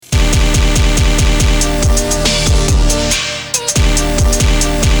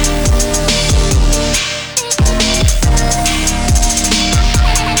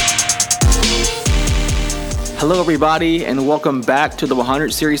Hello, everybody, and welcome back to the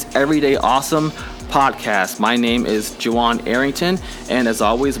 100 Series Everyday Awesome podcast. My name is Juwan Arrington, and as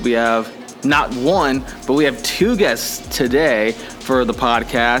always, we have not one, but we have two guests today for the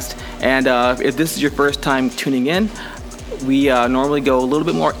podcast. And if this is your first time tuning in, we normally go a little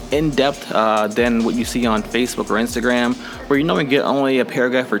bit more in-depth than what you see on Facebook or Instagram, where you normally get only a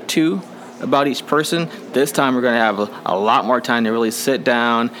paragraph or two about each person. This time we're going to have a lot more time to really sit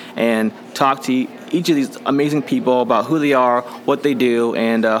down and talk to each of these amazing people about who they are, what they do,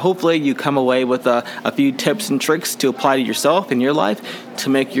 and hopefully you come away with a few tips and tricks to apply to yourself in your life to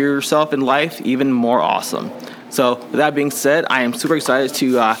make yourself in life even more awesome. So with that being said, I am super excited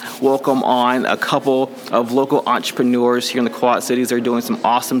to welcome on a couple of local entrepreneurs here in the Quad Cities. They're doing some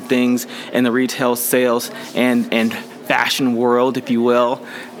awesome things in the retail sales and fashion world, if you will.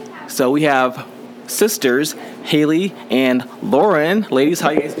 So we have sisters, Haley and Lauren. Ladies, how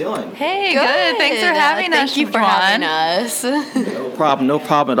you guys doing? Hey, good. Thanks for having us. Thank you for having us. No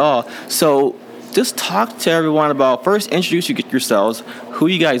problem at all. So just talk to everyone about, first introduce yourselves, who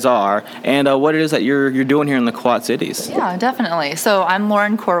you guys are, and what it is that you're doing here in the Quad Cities. Yeah, definitely. So I'm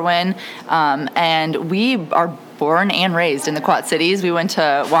Lauren Corwin, and we are born and raised in the Quad Cities. We went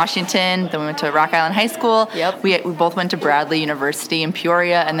to Washington, then we went to Rock Island High School. Yep. We both went to Bradley University in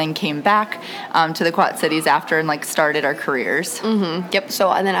Peoria, and then came back to the Quad Cities after and started our careers. Mm-hmm. Yep. So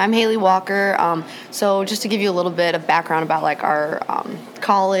and then I'm Haley Walker. So just to give you a little bit of background about our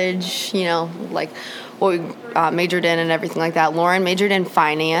college, what we majored in and everything like that. Lauren majored in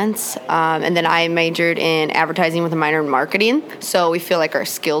finance, and then I majored in advertising with a minor in marketing. So we feel like our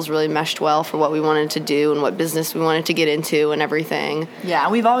skills really meshed well for what we wanted to do and what business we wanted to get into and everything. Yeah,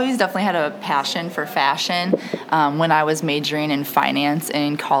 we've always definitely had a passion for fashion. When I was majoring in finance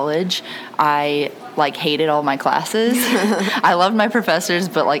in college, I hated all my classes. I loved my professors,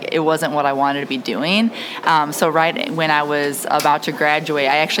 but it wasn't what I wanted to be doing. So right when I was about to graduate,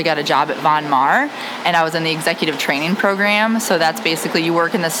 I actually got a job at Von Maur, and I was in the executive training program. So that's basically you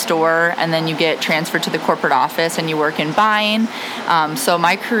work in the store and then you get transferred to the corporate office and you work in buying. So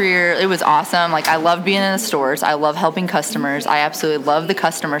my career, it was awesome. I loved being in the stores. I love helping customers. I absolutely love the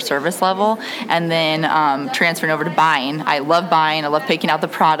customer service level. And then transferring over to buying. I love buying. I love picking out the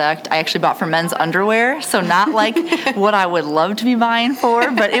product. I actually bought for men's underwear. So not what I would love to be buying for,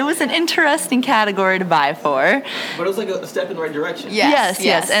 but it was an interesting category to buy for. But it was a step in the right direction.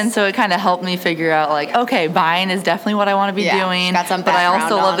 Yes. And so it kind of helped me figure out okay, buying is definitely what I want to be doing. Got some but I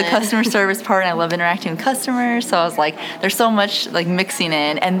also love the it. customer service part, and I love interacting with customers. So I was there's so much mixing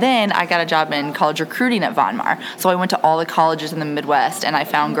in. And then I got a job in college recruiting at Von Maur. So I went to all the colleges in the Midwest, and I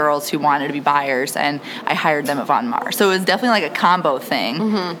found girls who wanted to be buyers, and I hired them at Von Maur. So it was definitely a combo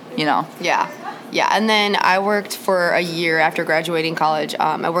thing, Yeah, and then I worked for a year after graduating college.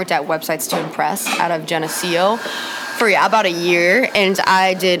 I worked at Websites to Impress out of Geneseo for about a year, and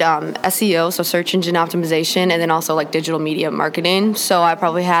I did SEO, so search engine optimization, and then also digital media marketing. So I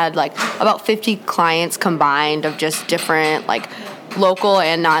probably had about 50 clients combined of just different local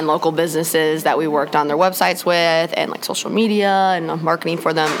and non-local businesses that we worked on their websites with, and social media and marketing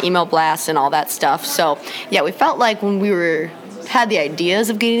for them, email blasts and all that stuff. So yeah, we felt when we had the ideas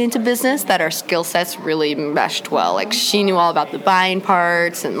of getting into business that our skill sets really meshed well. She knew all about the buying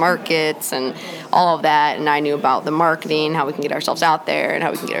parts and markets and all of that, and I knew about the marketing, how we can get ourselves out there and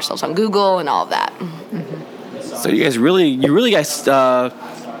how we can get ourselves on Google and all of that. Mm-hmm. So you guys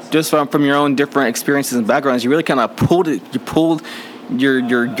just from your own different experiences and backgrounds, you really kind of pulled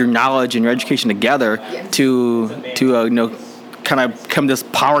your knowledge and your education together to kind of come this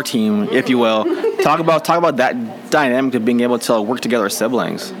power team, if you will. Talk about that dynamic of being able to work together as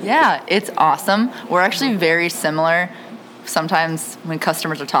siblings. Yeah, it's awesome. We're actually very similar. Sometimes when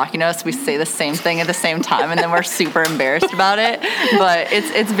customers are talking to us, we say the same thing at the same time, and then we're super embarrassed about it. But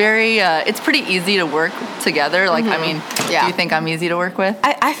it's pretty easy to work together. Do you think I'm easy to work with?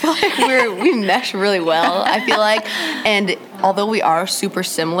 I feel we mesh really well. I feel and although we are super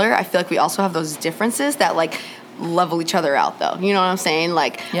similar, I feel we also have those differences that level each other out, though. You know what I'm saying? I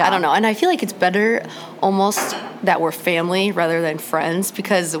don't know. And I feel it's better almost that we're family rather than friends,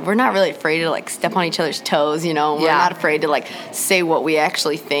 because we're not really afraid to step on each other's toes, We're not afraid to say what we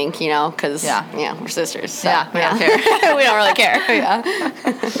actually think, because we're sisters. So, we don't care. We don't really care. Yeah.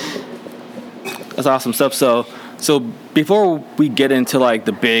 That's awesome stuff. So before we get into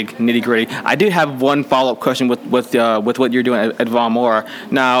the big nitty gritty, I do have one follow up question with what you're doing at Von Maur.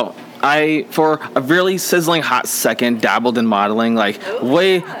 Now, I, for a really sizzling hot second, dabbled in modeling,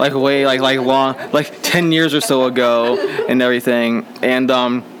 way long, 10 years or so ago and everything. And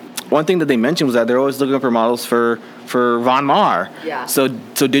one thing that they mentioned was that they're always looking for models for Von Maur. Yeah. So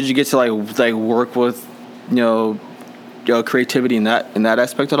did you get to work with creativity in that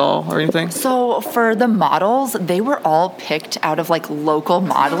aspect at all or anything? So for the models, they were all picked out of like local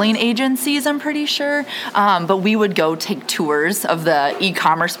modeling agencies, I'm pretty sure. But we would go take tours of the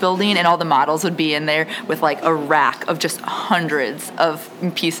e-commerce building, and all the models would be in there with like a rack of just hundreds of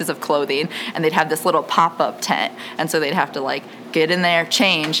pieces of clothing, and they'd have this little pop-up tent, and so they'd have to like get in there,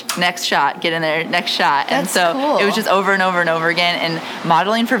 change, next shot, get in there, next shot. And so cool. It was just over and over and over again. And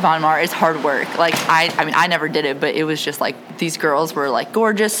modeling for Von Maur is hard work. Like I mean, I never did it, but it was just like these girls were like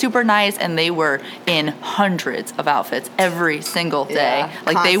gorgeous, super nice, and they were in hundreds of outfits every single day. Yeah,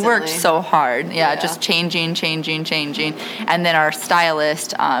 like they worked constantly. so hard. Yeah, Yeah. just changing. And then our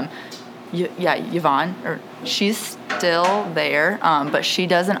stylist, Yvonne, she's still there, but she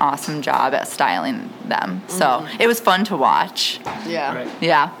does an awesome job at styling them. So it was fun to watch. Yeah. Right.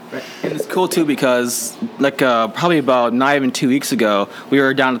 Yeah. Right. And it's cool too because probably about not even 2 weeks ago, we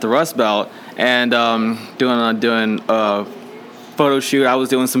were down at the Rust Belt and doing a photo shoot. I was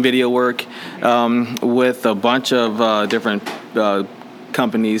doing some video work with a bunch of different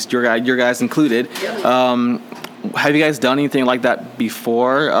companies, your guys included. Have you guys done anything like that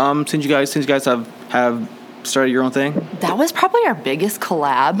before? Since you guys have started your own thing? That was probably our biggest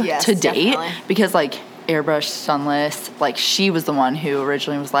collab Yes, to date definitely. because like Airbrush Sunless, like she was the one who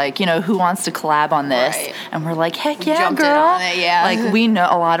originally was like, who wants to collab on this? Right. And we're like, heck yeah, Jumped in girl. on it, yeah. Like we know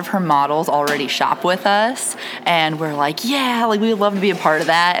a lot of her models already shop with us, and we're like, yeah, like we would love to be a part of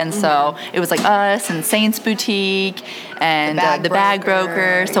that. And so it was like us and Saints Boutique and the Bag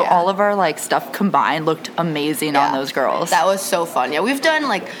Broker. So yeah. all of our like stuff combined looked amazing on Yeah. those girls. That was so fun. Yeah, we've done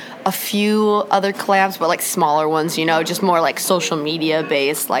like a few other collabs, but like smaller ones, just more like social media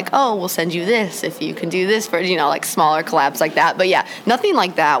based, like, oh, we'll send you this if you can do this for, like smaller collabs like that. But yeah, nothing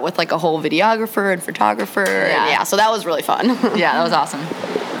like that with like a whole videographer and photographer. Yeah. And yeah, so that was really fun. Yeah, that was awesome.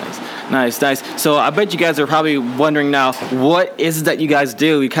 Nice. So I bet you guys are probably wondering now, what is it that you guys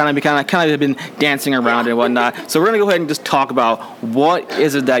do? You kind of have been dancing around and whatnot. So we're gonna go ahead and just talk about what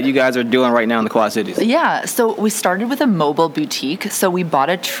is it that you guys are doing right now in the Quad Cities. Yeah, so we started with a mobile boutique. So we bought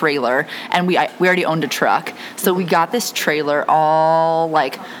a trailer, and we already owned a truck. So we got this trailer all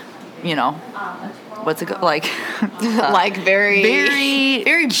like, what's it called? Like, like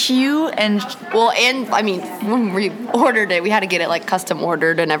very cute and well, and I mean, when we ordered it, we had to get it like custom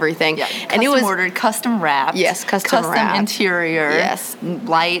ordered and everything. yeah, and custom it was ordered, custom wrapped. Yes, custom wrapped. interior. Yes.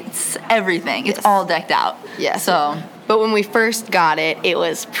 lights, everything. It's Yes. all decked out. Yes. So But when we first got it, it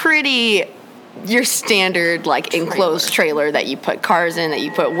was pretty your standard like enclosed trailer that you put cars in, that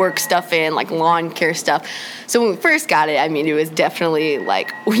you put work stuff in, like lawn care stuff. So when we first got it, I mean, it was definitely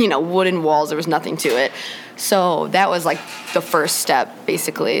like, wooden walls. There was nothing to it. So that was like the first step,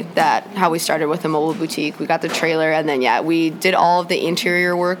 basically, that how we started with the mobile boutique. We got the trailer, and then we did all of the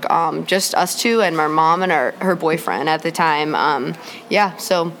interior work, just us two and my mom and her boyfriend at the time.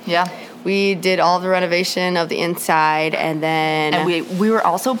 So we did all the renovation of the inside, and then And we were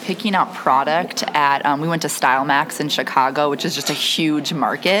also picking out product at, we went to Style Max in Chicago, which is just a huge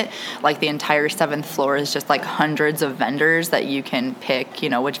market. Like the entire 7th floor is just like hundreds of vendors that you can pick,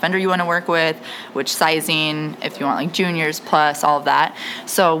 which vendor you want to work with, which sizing, if you want like juniors, plus, all of that.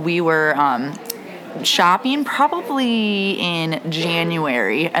 So we were shopping probably in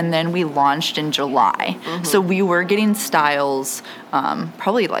January, and then we launched in July. So we were getting styles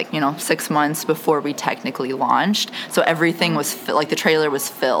probably like 6 months before we technically launched. So everything was like the trailer was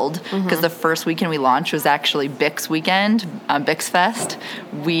filled because the first weekend we launched was actually Bix weekend, Bix Fest.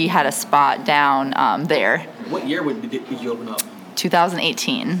 We had a spot down there. What year did you open up?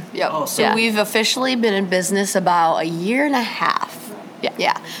 2018. Yep. Oh, So yeah. we've officially been in business about a year and a half.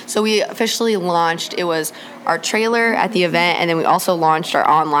 Yeah. So we officially launched. It was our trailer at the event, and then we also launched our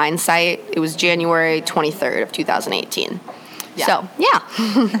online site. It was January 23rd of 2018. Yeah. So, yeah.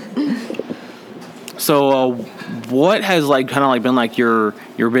 So what has been like your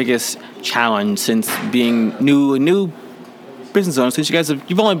biggest challenge since being new business owner? Since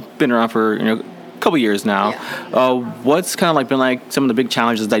you've only been around for a couple years now. What's kind of been like some of the big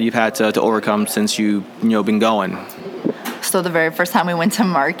challenges that you've had to overcome since you've been going? So the very first time we went to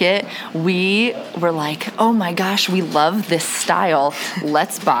market, we were like, oh my gosh, we love this style.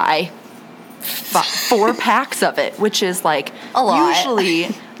 Let's buy 4 packs of it, which is like a lot. Usually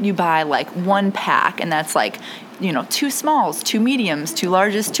you buy like 1 pack, and that's like 2 smalls, 2 mediums, 2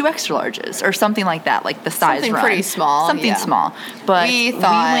 larges, 2 extra larges, or something like that, like the size Something run. pretty small, Something yeah. small. But We we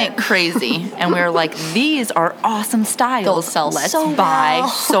thought- went crazy, and we were like, these are awesome styles. They'll sell Let's so buy well.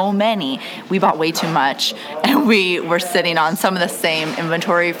 so many. We bought way too much, and we were sitting on some of the same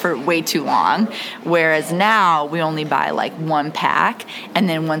inventory for way too long. Whereas now we only buy like 1 pack, and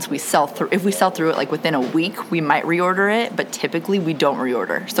then once we sell through, if we sell through it like within a week, we might reorder it, but typically we don't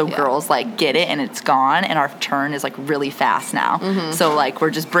reorder. So Yeah. girls like get it and it's gone, and our turn is like really fast now. Mm-hmm. So like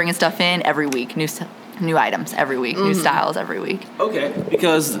we're just bringing stuff in every week, new items every week, new Mm-hmm. styles every week. Okay,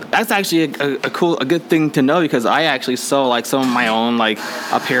 because that's actually a good thing to know, because I actually sell like some of my own like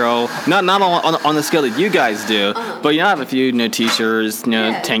apparel, not on the scale that you guys do, but I have a few t-shirts,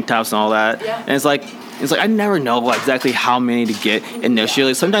 Yeah. tank tops and all that, Yeah. and it's like I never know like exactly how many to get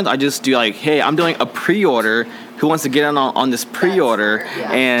initially. Sometimes I just do like, hey, I'm doing a pre-order. Who wants to get in on this pre-order?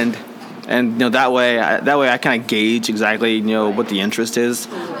 Yeah. And that way I kind of gauge exactly what the interest is.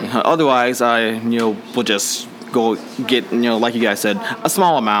 Otherwise I will just go get like you guys said, a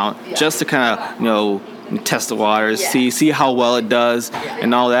small amount, just to kind of test the waters, Yeah. see how well it does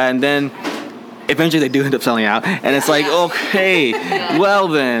and all that, and then eventually they do end up selling out, and it's like, okay, well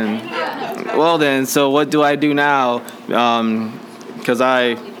then, so what do I do now? Because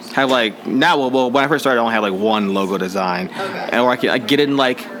I have like now, well, when I first started, I only had like 1 logo design, or I get it in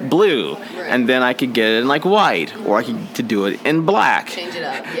like blue, and then I could get it in like white, or I could do it in black. Change it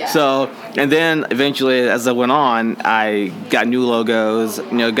up. Yeah. So, and then eventually, as I went on, I got new logos.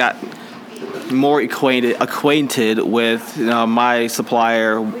 Got more acquainted with my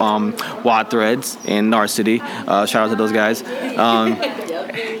supplier, Watt Threads in Narcity. Shout out to those guys.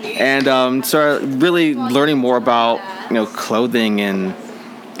 And started really learning more about clothing and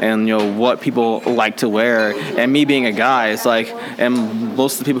what people like to wear. And me being a guy, it's like, and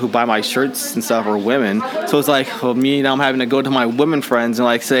most of the people who buy my shirts and stuff are women, so it's like, well, me now I'm having to go to my women friends and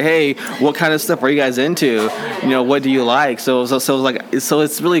like say, hey, what kind of stuff are you guys into? What do you like? So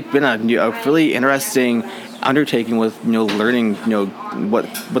it's really been a really interesting undertaking with learning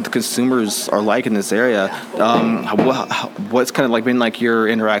what the consumers are like in this area. What's kind of like been like your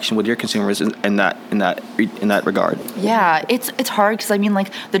interaction with your consumers in that regard? Yeah, it's hard because I mean,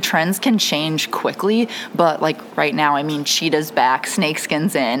 like, the trends can change quickly, but like right now, I mean, cheetah's back,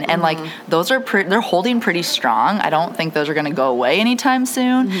 snakeskin's in, and like those are they're holding pretty strong. I don't think those are gonna go away anytime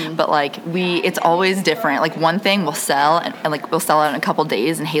soon. But like it's always different. Like one thing will sell and like we'll sell out in a couple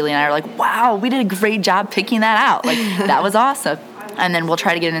days, and Haley and I are like, wow, we did a great job picking that out. Like that was awesome. And then we'll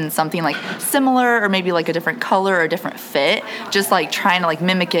try to get in something like similar or maybe like a different color or a different fit, just like trying to like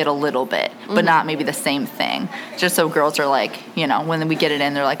mimic it a little bit, but not maybe the same thing. Just so girls are like, when we get it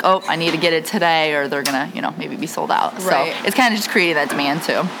in, they're like, oh, I need to get it today, or they're gonna, maybe be sold out. Right. So it's kind of just creating that demand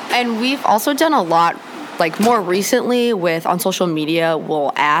too. And we've also done a lot, like more recently with on social media,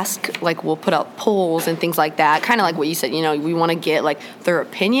 we'll put up polls and things like that, kind of like what you said, we want to get like their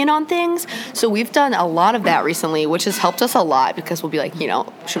opinion on things. So we've done a lot of that recently, which has helped us a lot, because we'll be like,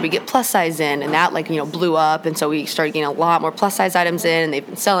 should we get plus size in? And that blew up. And so we started getting a lot more plus size items in, and they've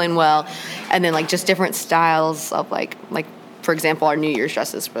been selling well. And then like just different styles of like for example, our New Year's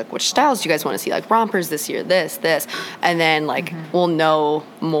dresses, like, which styles do you guys want to see? Like rompers this year, this. And then like we'll know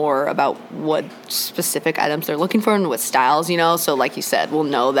more about what specific items they're looking for and what styles, So like you said, we'll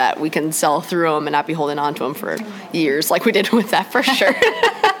know that we can sell through them and not be holding on to them for years like we did with that for sure.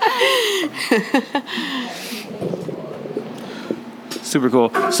 Super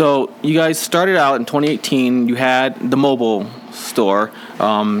cool. So you guys started out in 2018. You had the mobile store,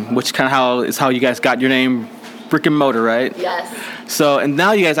 which kind of how you guys got your name, Brick and Mortar, right? Yes. So, and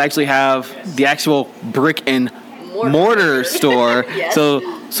now you guys actually have the actual brick and mortar store. Yes.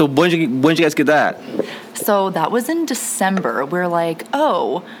 So when did you guys get that? So that was in December. We're like,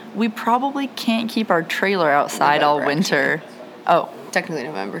 oh, we probably can't keep our trailer outside all November, winter. Oh. Technically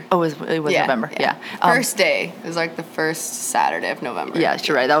November. Oh, it was November. Yeah. First day. It was like the first Saturday of November. Yeah,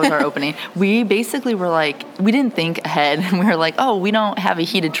 you're right. That was our opening. We basically were like, we didn't think ahead, and we were like, oh, we don't have a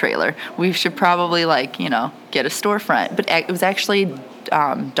heated trailer. We should probably get a storefront. But it was actually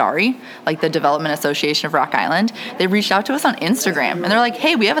DARI, like the Development Association of Rock Island. They reached out to us on Instagram, and they're like,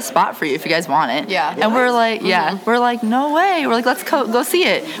 hey, we have a spot for you if you guys want it. Yeah. And we're like, we're like, no way. We're like, let's go see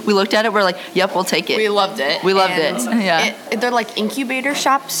it. We looked at it. We're like, yep, we'll take it. We loved it. We loved it. Yeah. They're like incubator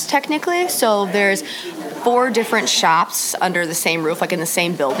shops technically. So there's 4 different shops under the same roof, like in the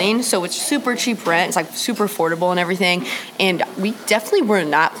same building. So it's super cheap rent. It's like super affordable and everything. And we definitely were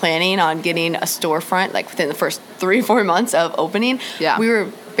not planning on getting a storefront like within the first 3-4 months of opening. Yeah. We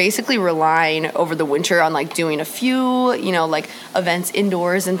were basically relying over the winter on like doing a few, like events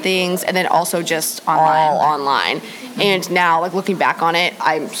indoors and things, and then also just all online. And now, like looking back on it,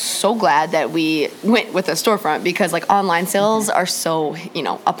 I'm so glad that we went with a storefront, because like online sales are so,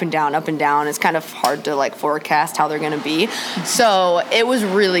 up and down, up and down. It's kind of hard to like forecast how they're going to be. So it was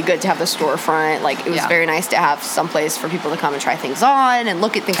really good to have the storefront. Like it was very nice to have some place for people to come and try things on and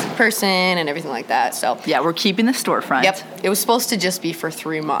look at things in person and everything like that. So yeah, we're keeping the storefront. Yep. It was supposed to just be for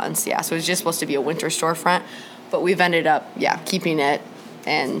 3 months. Yeah. So it was just supposed to be a winter storefront, but we've ended up, keeping it.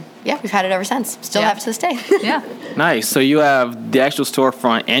 And we've had it ever since. Still have it to this day. Yeah. Nice. So you have the actual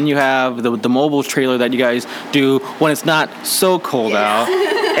storefront, and you have the mobile trailer that you guys do when it's not so cold out.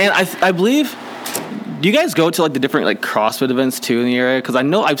 And I believe, do you guys go to like the different like CrossFit events too in the area? Because I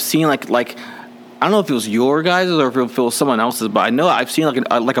know I've seen like I don't know if it was your guys' or if it was someone else's, but I know I've seen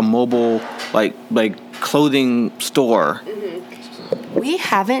like a mobile like clothing store. We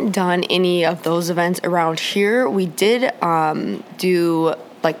haven't done any of those events around here. We did do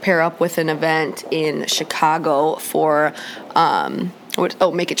pair up with an event in Chicago for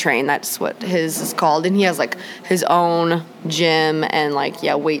Make It Train. That's what his is called, and he has like his own gym and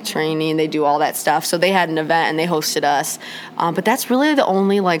weight training. They do all that stuff. So they had an event and they hosted us. But that's really the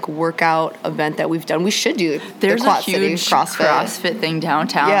only workout event that we've done. We should do. There's the a huge CrossFit thing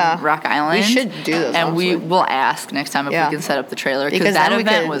downtown Rock Island. We should do those. And we will ask next time if we can set up the trailer, because that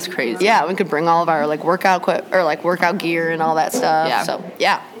event was crazy. Yeah, we could bring all of our workout workout gear and all that stuff. Yeah. So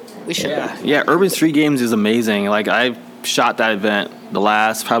we should. Yeah, Urban Street Games is amazing. I've shot that event the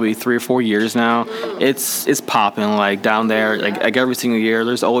last probably 3 or 4 years now. It's popping down there every single year.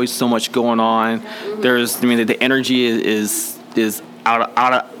 There's always so much going on. The energy is out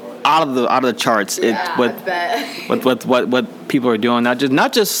of the charts. What people are doing,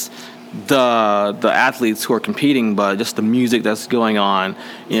 not just the athletes who are competing, but just the music that's going on,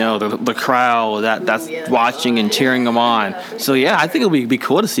 the crowd that's watching and cheering them on. So I think it'll be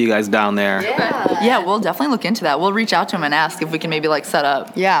cool to see you guys down there. Yeah, we'll definitely look into that. We'll reach out to them and ask if we can maybe set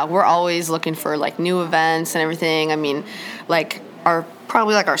up. Yeah, we're always looking for new events and everything. I mean, our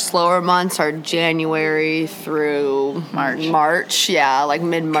slower months are January through March. Yeah,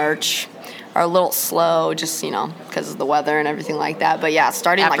 mid-March are a little slow, just because of the weather and everything like that. But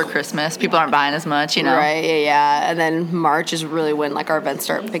starting after Christmas, people aren't buying as much, Right, yeah. And then March is really when our events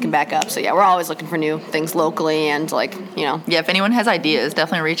start picking back up. So we're always looking for new things locally and Yeah, if anyone has ideas,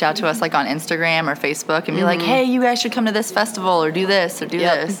 definitely reach out to us on Instagram or Facebook and be like, hey, you guys should come to this festival or do this or do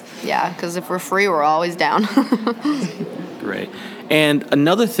this. Yeah, because if we're free, we're always down. Great. And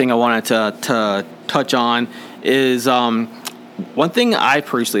another thing I wanted to touch on is one thing I've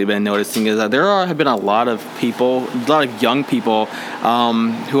personally been noticing is that there have been a lot of young people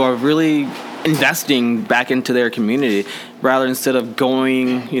who are really investing back into their community, rather instead of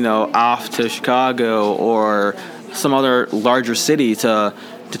going, off to Chicago or some other larger city to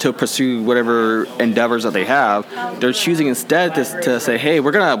pursue whatever endeavors that they have. They're choosing instead to say, hey,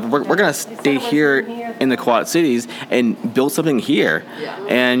 we're gonna stay here in the Quad Cities and build something here.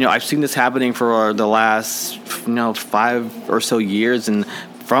 And I've seen this happening for the last 5 or so years, and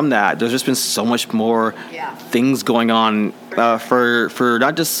from that, there's just been so much more things going on for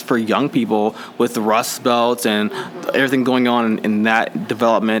not just for young people with the Rust Belt and everything going on in that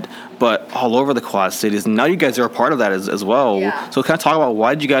development, but all over the Quad Cities. And now you guys are a part of that as well. Yeah. So kind of talk about,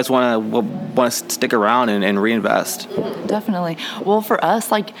 why did you guys want to stick around and reinvest? Definitely. Well, for us,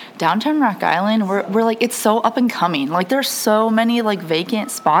 downtown Rock Island, we're it's so up and coming. There's so many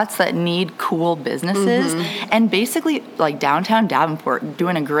vacant spots that need cool businesses, and basically downtown Davenport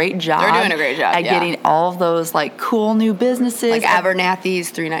doing a great job. They're doing a great job at getting all of those cool new businesses,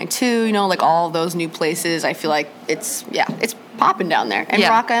 Abernathy's 392. All of those new places. I feel it's popping down there. And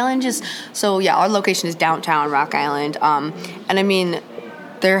Rock Island our location is downtown Rock Island. And I mean,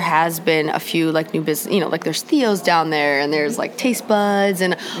 there has been a few new business, there's Theo's down there, and there's Taste Buds,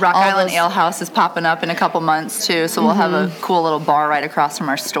 and Rock Island Ale House is popping up in a couple months too. So we'll have a cool little bar right across from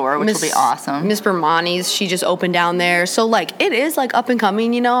our store, which will be awesome. Miss Bermani's, she just opened down there. So it is up and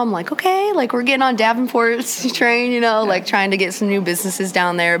coming, I'm okay, we're getting on Davenport's train, trying to get some new businesses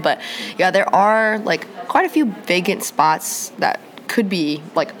down there. But there are quite a few vacant spots that could be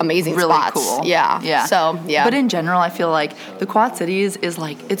amazing really spots. Cool. Yeah. So But in general, I feel the Quad Cities is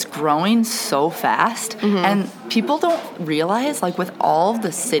it's growing so fast, and people don't realize with all of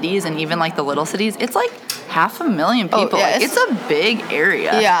the cities and even the little cities, it's 500,000 people. It's a big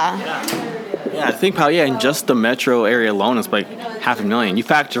area. Yeah. Yeah, I think probably in just the metro area alone, it's 500,000. You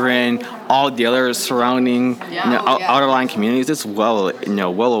factor in all the other surrounding outerline communities, it's well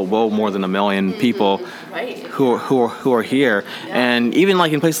more than 1 million people who are here. And even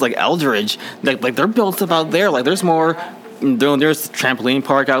like in places like Eldridge, like they're built up out there. Like there's more. There's the trampoline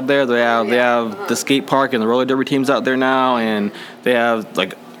park out there. They have the skate park and the roller derby teams out there now, and they have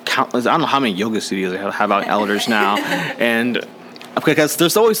like countless. I don't know how many yoga studios they have out in Eldridge now, and because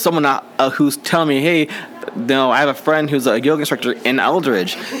there's always someone who's telling me, hey, I have a friend who's a yoga instructor in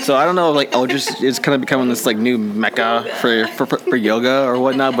Eldridge. So I don't know if like Eldridge is kind of becoming this like new mecca for yoga or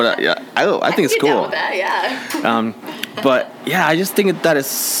whatnot. But I think it's cool. Down with that, but yeah, I just think that is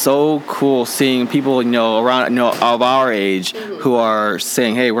so cool seeing people around of our age who are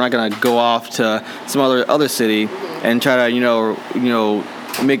saying, hey, we're not gonna go off to some other city and try to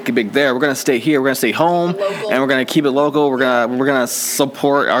make it big there. We're gonna stay here. We're gonna stay home, and we're gonna keep it local. We're gonna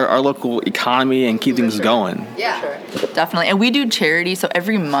support our local economy and keep things going. Yeah, definitely. And we do charity, so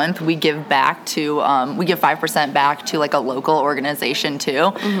every month we give back to we give 5% back to like a local organization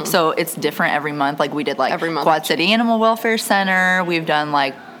too. So it's different every month. Like we did like every month. Quad City Animal Welfare Center. We've done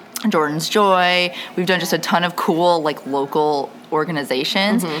like Jordan's Joy. We've done just a ton of cool like local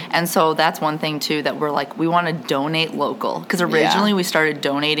organizations, and so that's one thing too that we're like, we want to donate local, because originally we started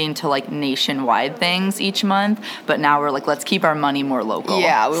donating to like nationwide things each month, but now we're like, let's keep our money more local. We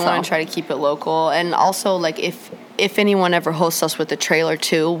want to try to keep it local. And also like if anyone ever hosts us with a trailer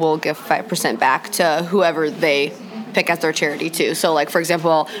too, we'll give 5% back to whoever they pick as their charity too. So like, for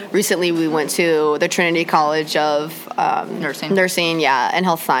example, recently we went to the Trinity College of nursing and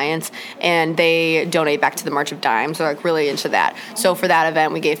health science, and they donate back to the March of Dimes. They're like really into that. So for that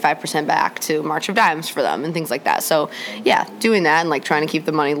event, we gave 5% back to March of Dimes for them and things like that. So yeah, doing that and like trying to keep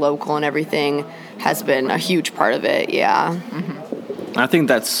the money local and everything has been a huge part of it. I think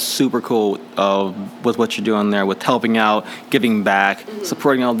that's super cool with what you're doing there, with helping out, giving back,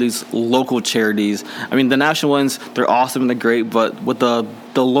 supporting all these local charities. I mean, the national ones, they're awesome and they're great, but with the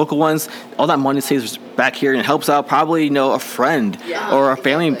local ones, all that money stays back here and helps out probably a friend or a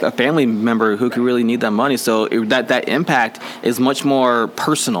family member who could really need that money. So that impact is much more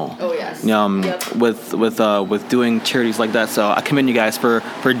personal. Oh yes. With doing charities like that. So I commend you guys for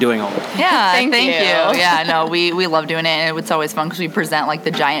doing all that. Yeah, thank you. you. Yeah, no, we love doing it, and it's always fun because we present like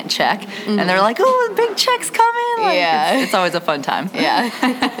the giant check, and they're like, oh, the big check's coming. Like, it's always a fun time.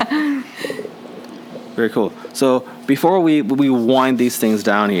 Yeah. Very cool. So before we wind these things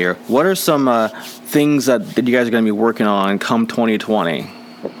down here, what are some things that you guys are going to be working on come 2020?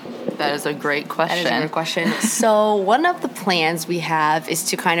 That is a great question. That is a great question. So one of the plans we have is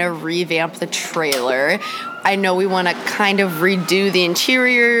to kind of revamp the trailer. I know we want to kind of redo the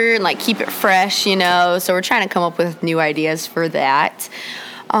interior and like keep it fresh, so we're trying to come up with new ideas for that.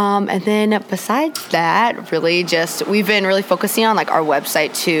 And then besides that, really just, we've been really focusing on like our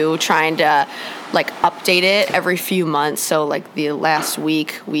website too, trying to like update it every few months. So like the last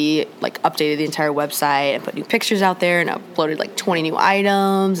week we like updated the entire website and put new pictures out there and uploaded like 20 new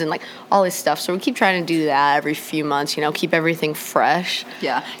items and like all this stuff. So we keep trying to do that every few months, keep everything fresh.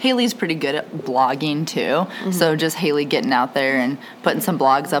 Yeah. Haley's pretty good at blogging too. So just Haley getting out there and putting some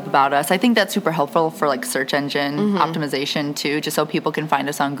blogs up about us. I think that's super helpful for like search engine optimization too, just so people can find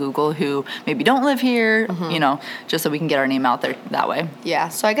us on Google who maybe don't live here, just so we can get our name out there that way. Yeah.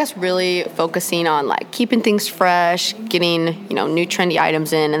 So I guess really focusing on like keeping things fresh, getting, new trendy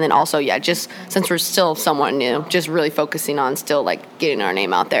items in, and then also, just since we're still somewhat new, just really focusing on still like getting our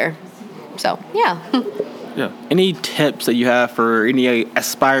name out there. So, yeah. Yeah. Any tips that you have for any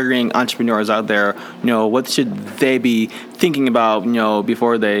aspiring entrepreneurs out there? What should they be thinking about,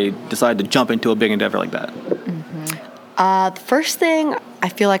 before they decide to jump into a big endeavor like that? The first thing I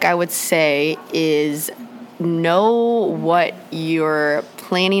feel like I would say is know what you're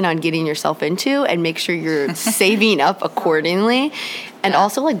planning on getting yourself into and make sure you're saving up accordingly. And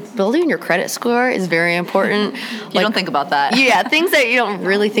also, like, building your credit score is very important. You don't think about that. Yeah, things that you don't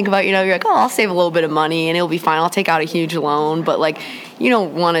really think about. You're like, oh, I'll save a little bit of money and it'll be fine. I'll take out a huge loan. But, like, you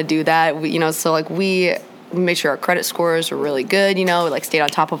don't want to do that. So, like, we made sure our credit scores were really good, like, stayed on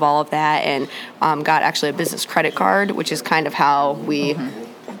top of all of that. And got actually a business credit card, which is kind of how we...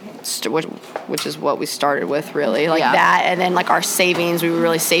 which is what we started with, really, like that. And then like our savings, we were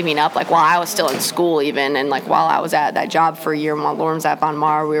really saving up, like while I was still in school even, and like while I was at that job for a year while Lauren was at Bon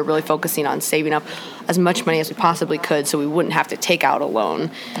Mar, we were really focusing on saving up as much money as we possibly could so we wouldn't have to take out a loan,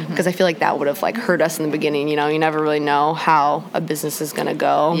 because I feel like that would have like hurt us in the beginning. You never really know how a business is going to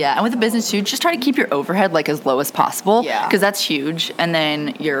go. Yeah, and with a business too, just try to keep your overhead like as low as possible, because that's huge. And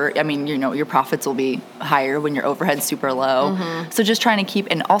then your profits will be higher when your overhead's super low. So just trying to keep,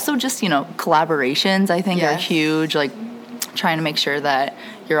 and also just collaborations I think are huge. Like trying to make sure that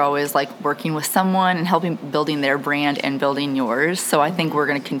you're always like working with someone and helping building their brand and building yours. So I think we're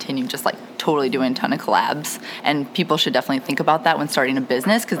going to continue just like totally doing a ton of collabs, and people should definitely think about that when starting a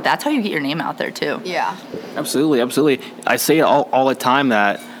business, because that's how you get your name out there too. Yeah. Absolutely. I say it all the time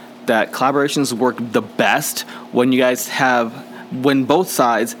that collaborations work the best when when both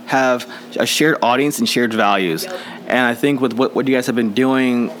sides have a shared audience and shared values. Yep. And I think with what you guys have been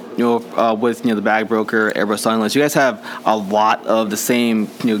doing, with the Bag Broker, Airbrush Sunless, you guys have a lot of the same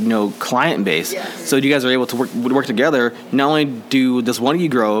client base. Yes. So you guys are able to work together. Not only does one of you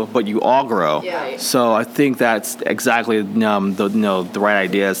grow, but you all grow. Yeah. So I think that's exactly the right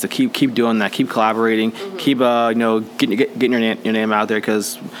idea, is to keep doing that, keep collaborating, keep getting your name out there,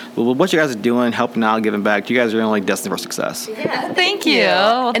 because what you guys are doing, helping out, giving back, you guys are really destined for success. Yeah, thank you.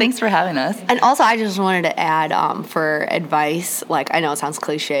 Well, thanks for having us. And also, I just wanted to add for advice. Like, I know it sounds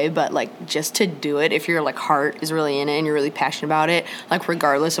cliche, but like just to do it if your like heart is really in it and you're really passionate about it, like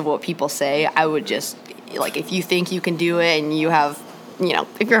regardless of what people say, I would just like, if you think you can do it and you have,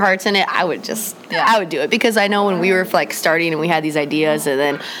 if your heart's in it, I would do it, because I know when we were like starting and we had these ideas, and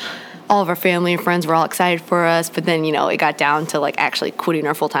then all of our family and friends were all excited for us, but then it got down to like actually quitting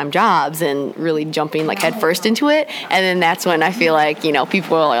our full-time jobs and really jumping like headfirst into it, and then that's when I feel like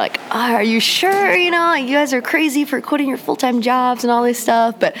people are like, oh, are you sure, you guys are crazy for quitting your full-time jobs and all this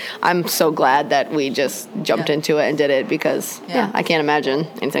stuff. But I'm so glad that we just jumped into it and did it, because I can't imagine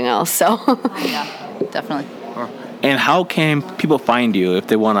anything else. So yeah, definitely. And how can people find you if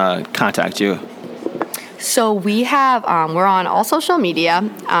they want to contact you? So we have, we're on all social media.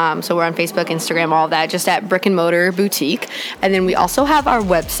 So we're on Facebook, Instagram, all of that, just at Brick and Motor Boutique. And then we also have our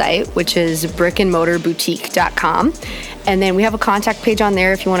website, which is brickandmotorboutique.com. And then we have a contact page on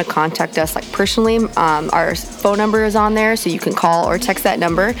there if you want to contact us like personally. Our phone number is on there, so you can call or text that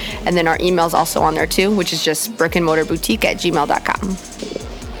number. And then our email is also on there too, which is just brickandmotorboutique@gmail.com.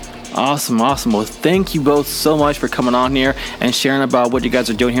 Awesome. Well, thank you both so much for coming on here and sharing about what you guys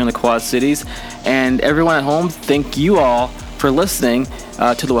are doing here in the Quad Cities. And everyone at home, thank you all for listening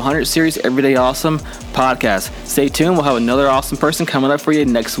to the 100 Series Everyday Awesome podcast. Stay tuned. We'll have another awesome person coming up for you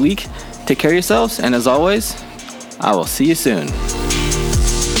next week. Take care of yourselves. And as always, I will see you soon.